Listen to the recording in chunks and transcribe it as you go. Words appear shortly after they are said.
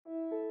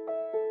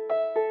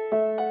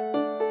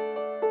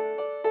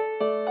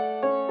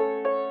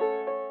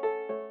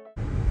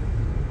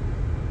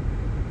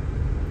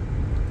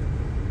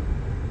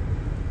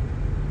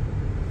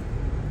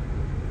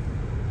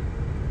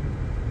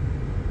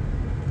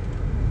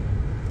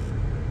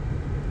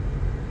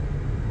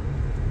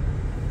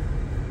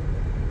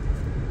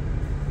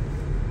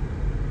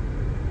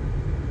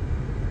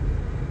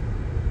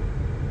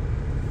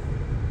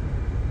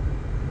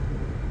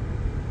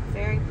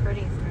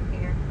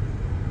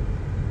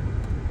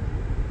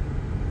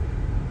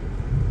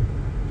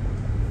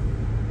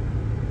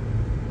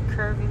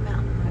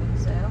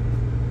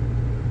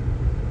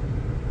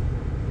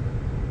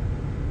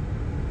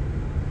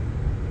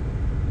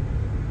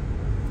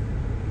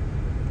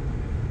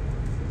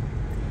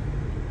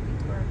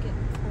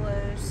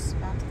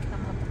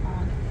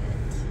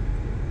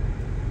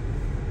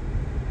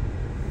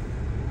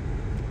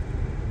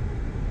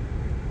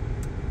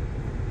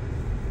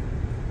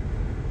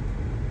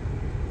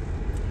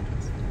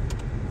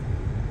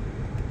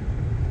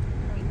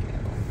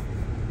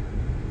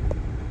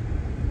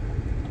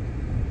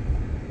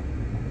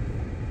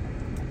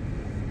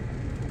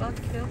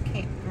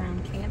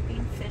Campground,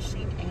 camping,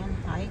 fishing, and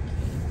hiking.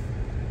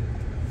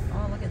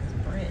 Oh, look at this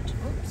bridge.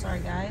 Oops, sorry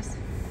guys.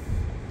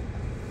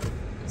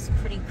 It's a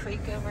pretty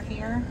creek over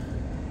here.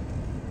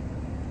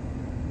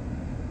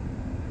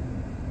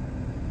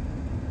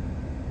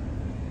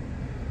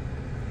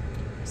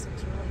 This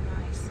looks really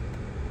nice.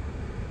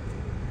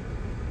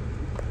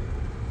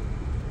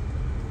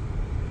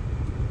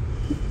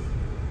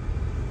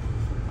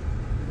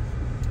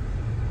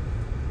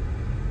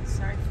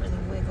 Sorry for the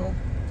wiggle,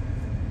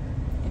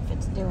 if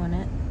it's doing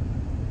it.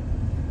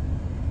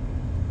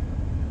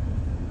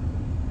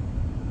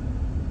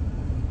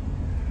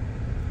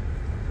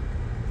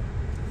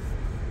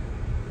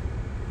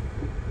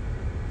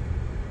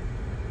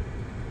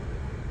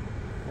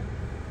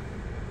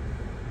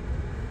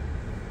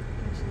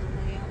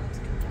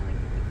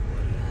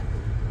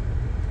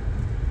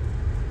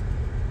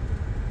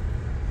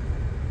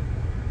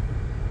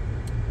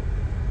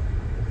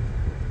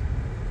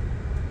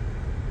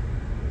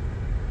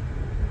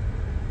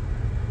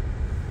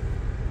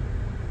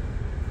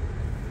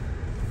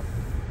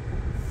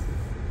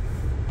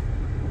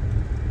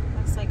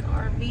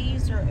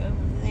 RVs are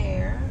over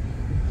there.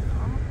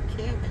 All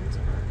cabins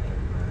are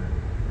over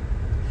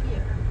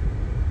here.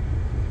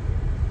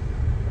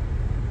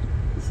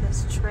 It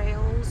says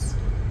trails.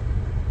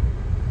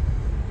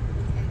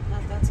 Okay,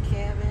 that's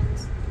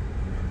cabins.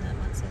 And then that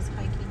one says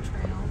hiking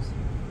trails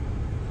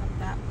up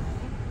that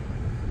way.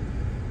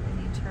 And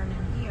you turn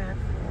in here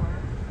for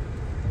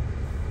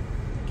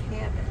the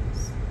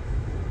cabins.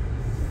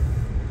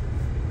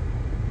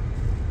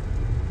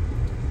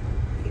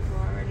 People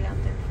are already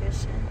out there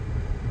fishing.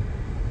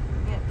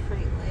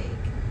 Pretty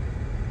lake.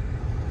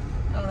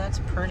 Oh, that's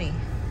pretty.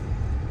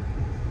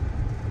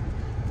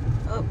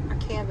 Oh, our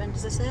cabin.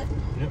 Is this it?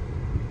 Yep.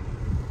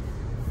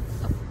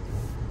 Oh.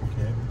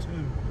 Cabin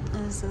 2.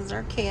 This is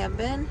our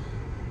cabin.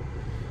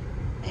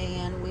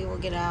 And we will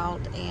get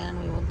out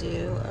and we will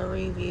do a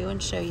review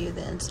and show you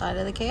the inside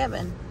of the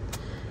cabin.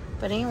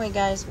 But anyway,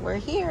 guys, we're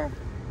here.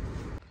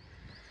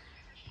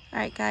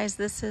 Alright, guys,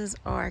 this is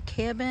our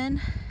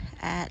cabin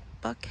at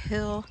Buck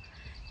Hill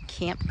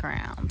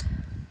Campground.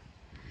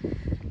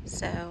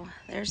 So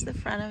there's the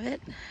front of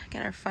it.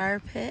 Got our fire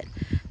pit,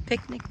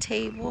 picnic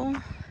table,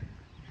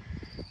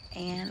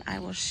 and I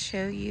will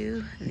show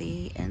you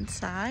the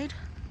inside.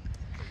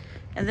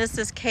 And this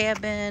is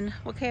cabin,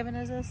 what cabin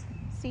is this?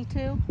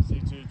 C2?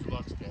 C2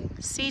 Deluxe Cabin.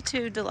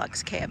 C2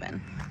 Deluxe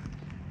Cabin.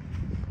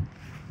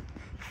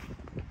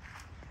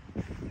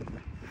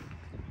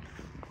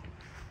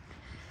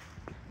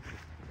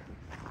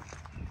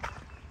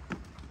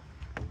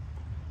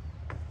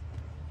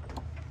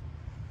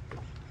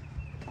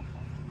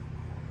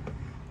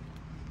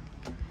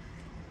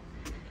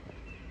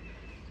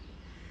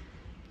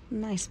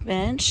 Nice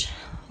bench,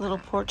 little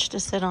porch to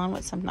sit on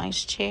with some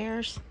nice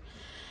chairs.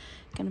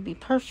 Gonna be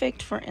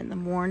perfect for in the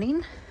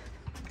morning.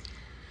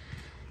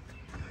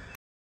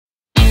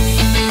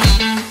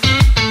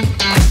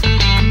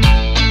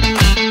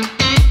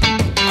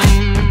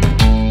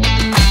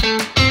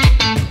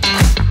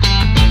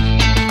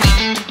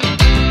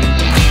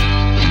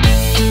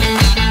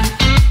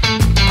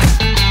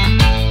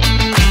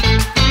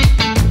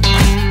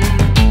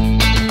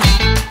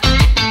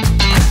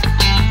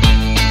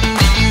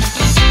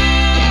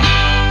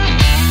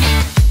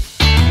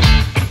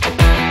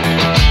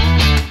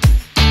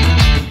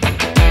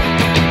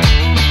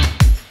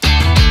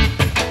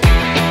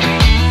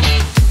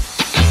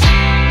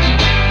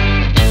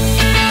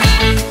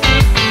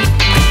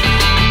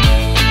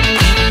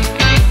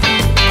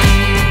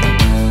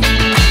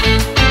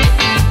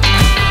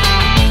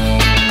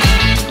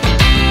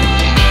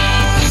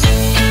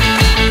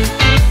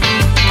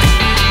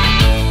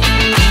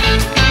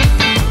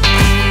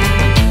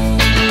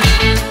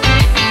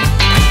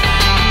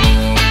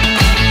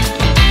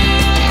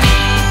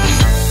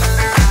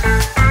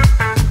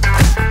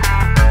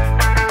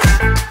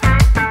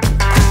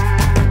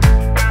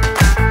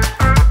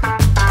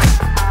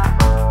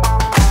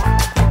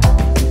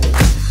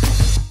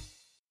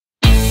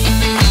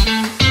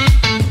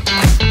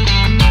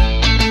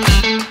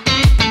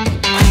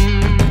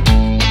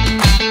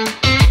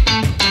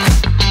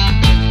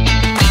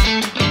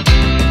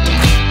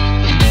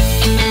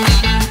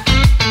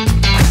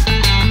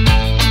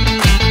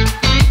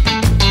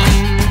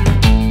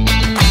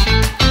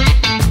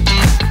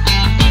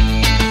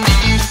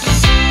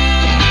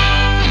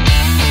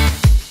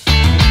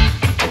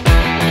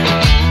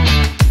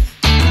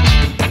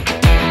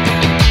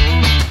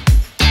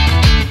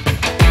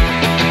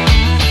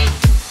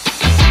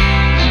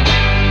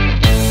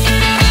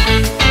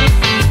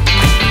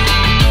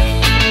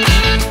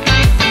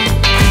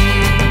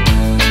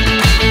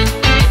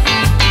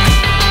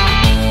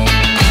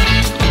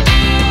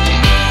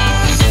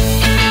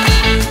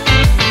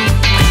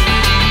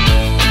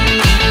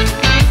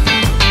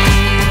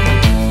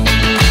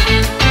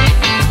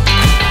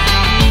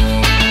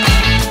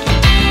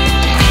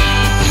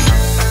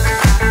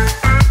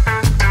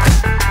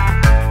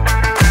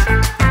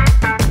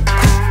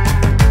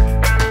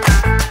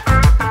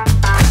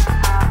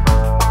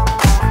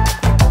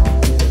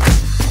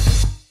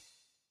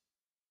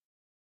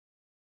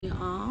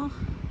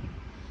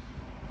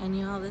 And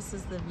y'all, this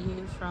is the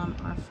view from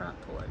our front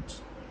porch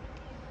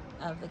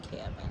of the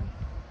cabin.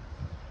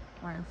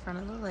 We're in front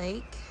of the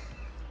lake.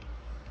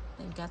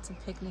 They've got some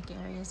picnic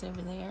areas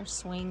over there,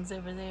 swings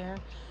over there,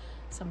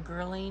 some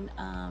grilling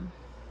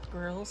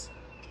grills.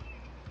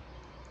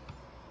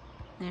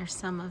 There's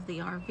some of the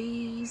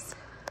RVs,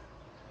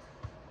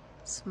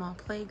 small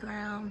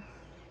playground,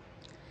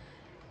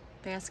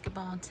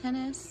 basketball and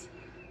tennis.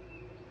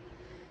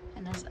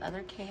 And there's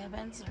other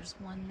cabins. There's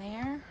one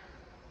there.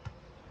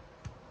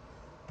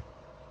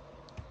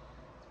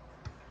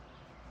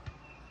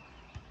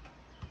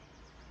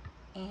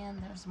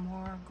 And there's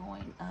more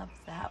going up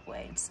that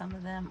way. Some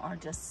of them are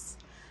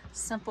just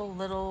simple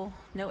little,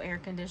 no air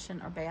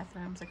condition or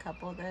bathrooms, a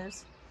couple of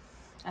those.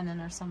 And then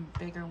there's some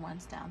bigger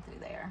ones down through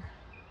there.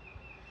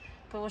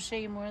 But we'll show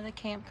you more of the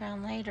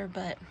campground later,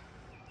 but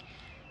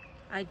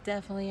I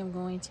definitely am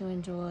going to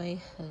enjoy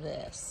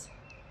this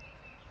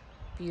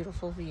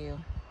beautiful view.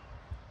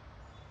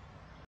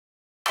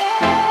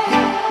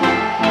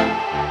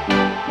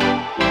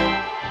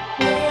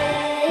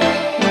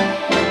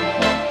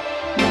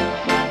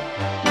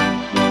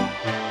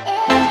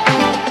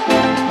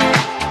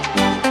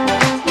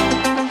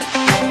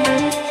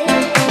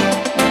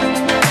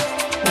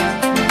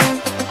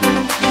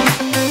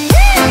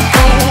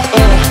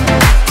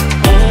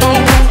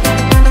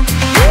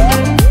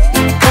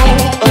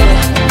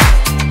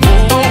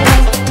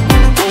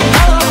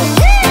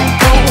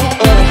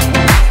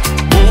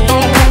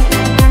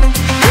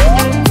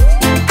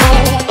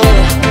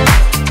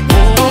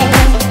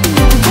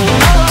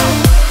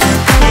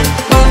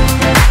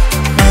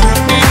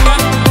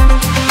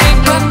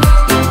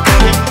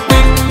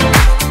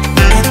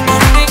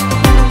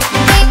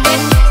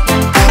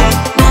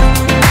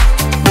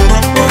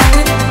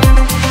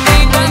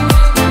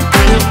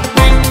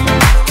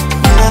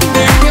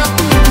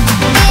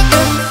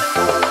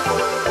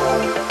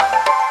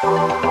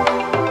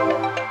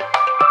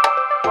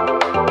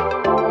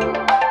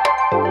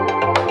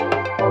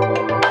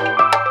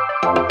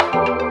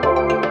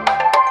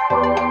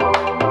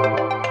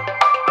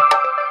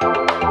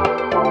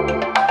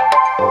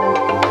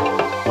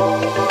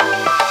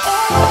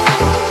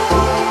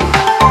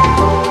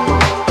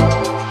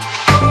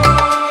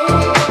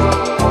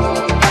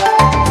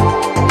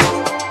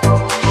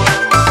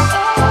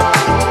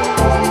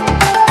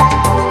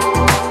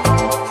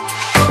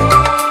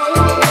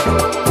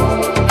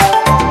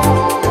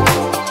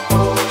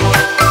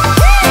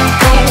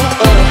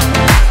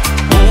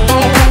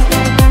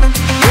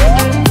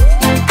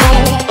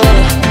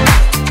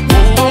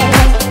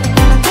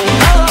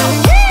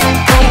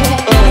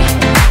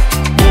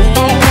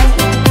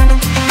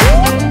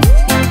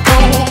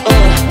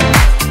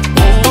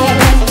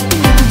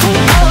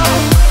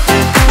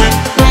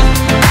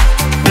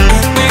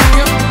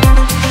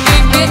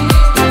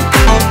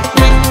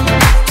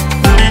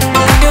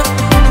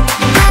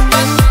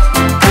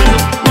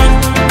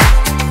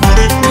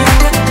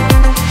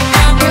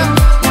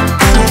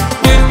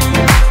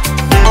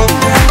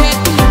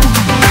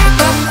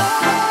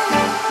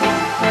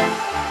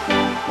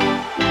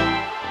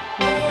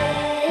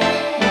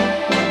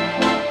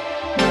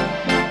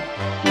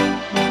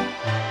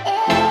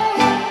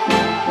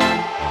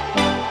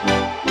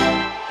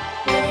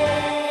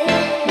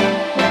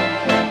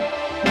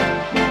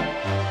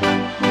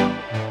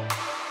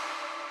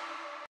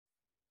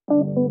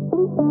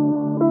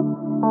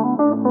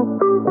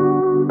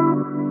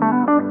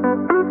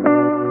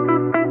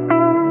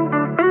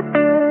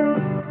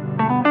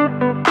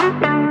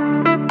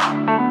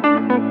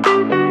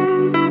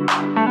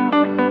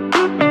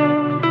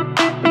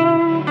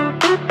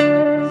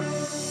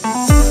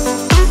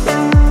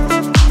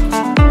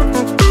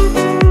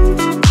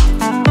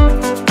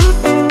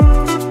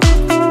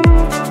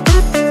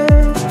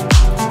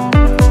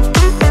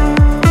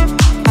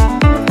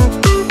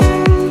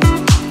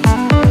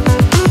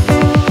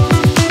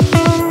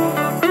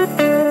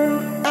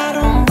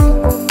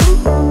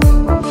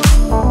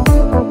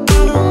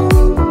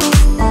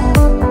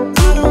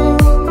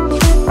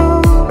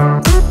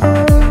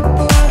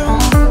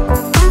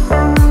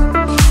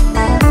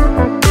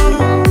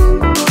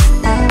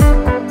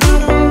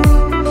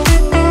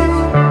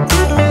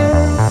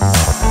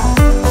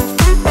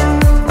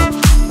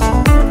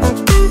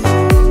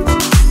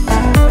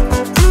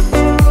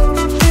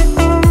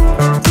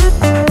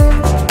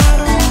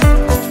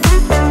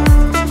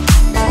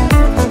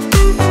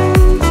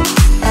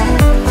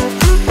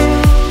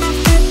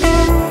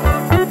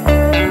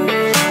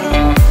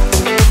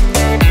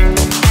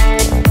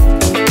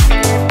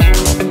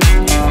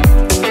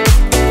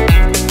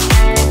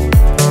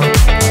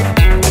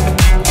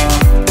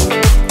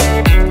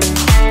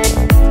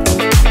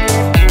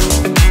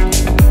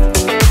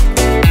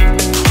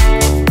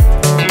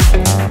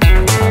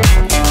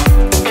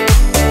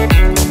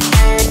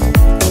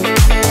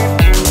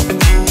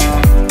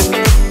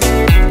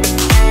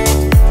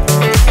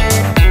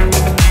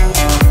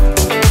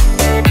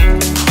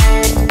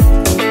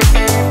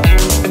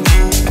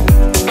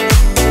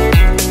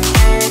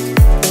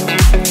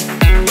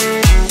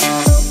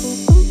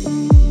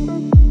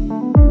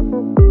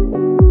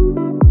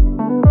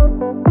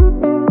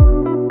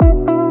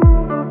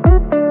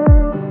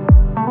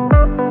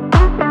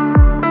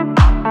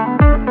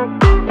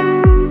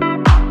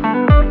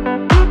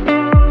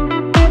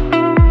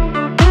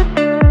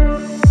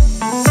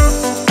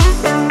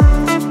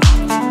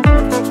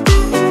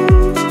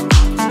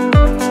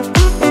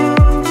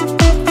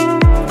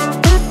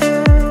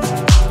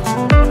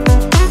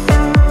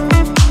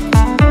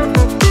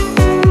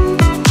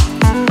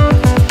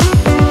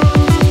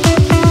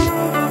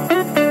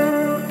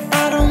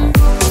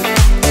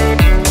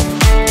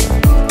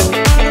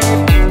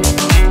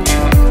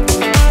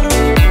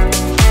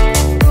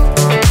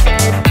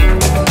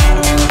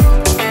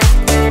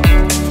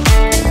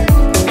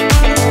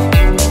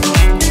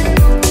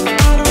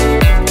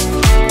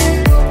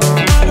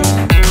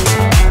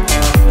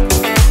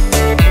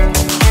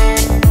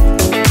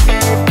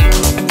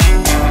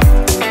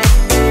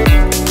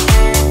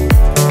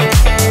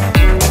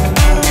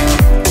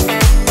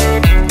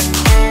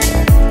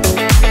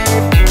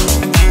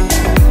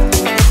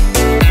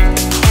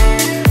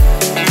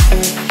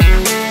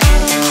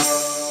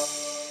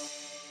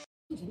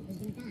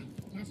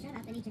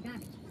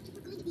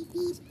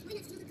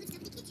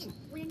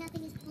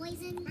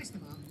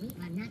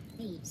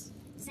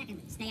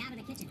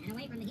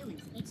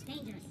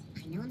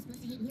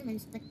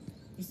 Newland, but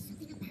there's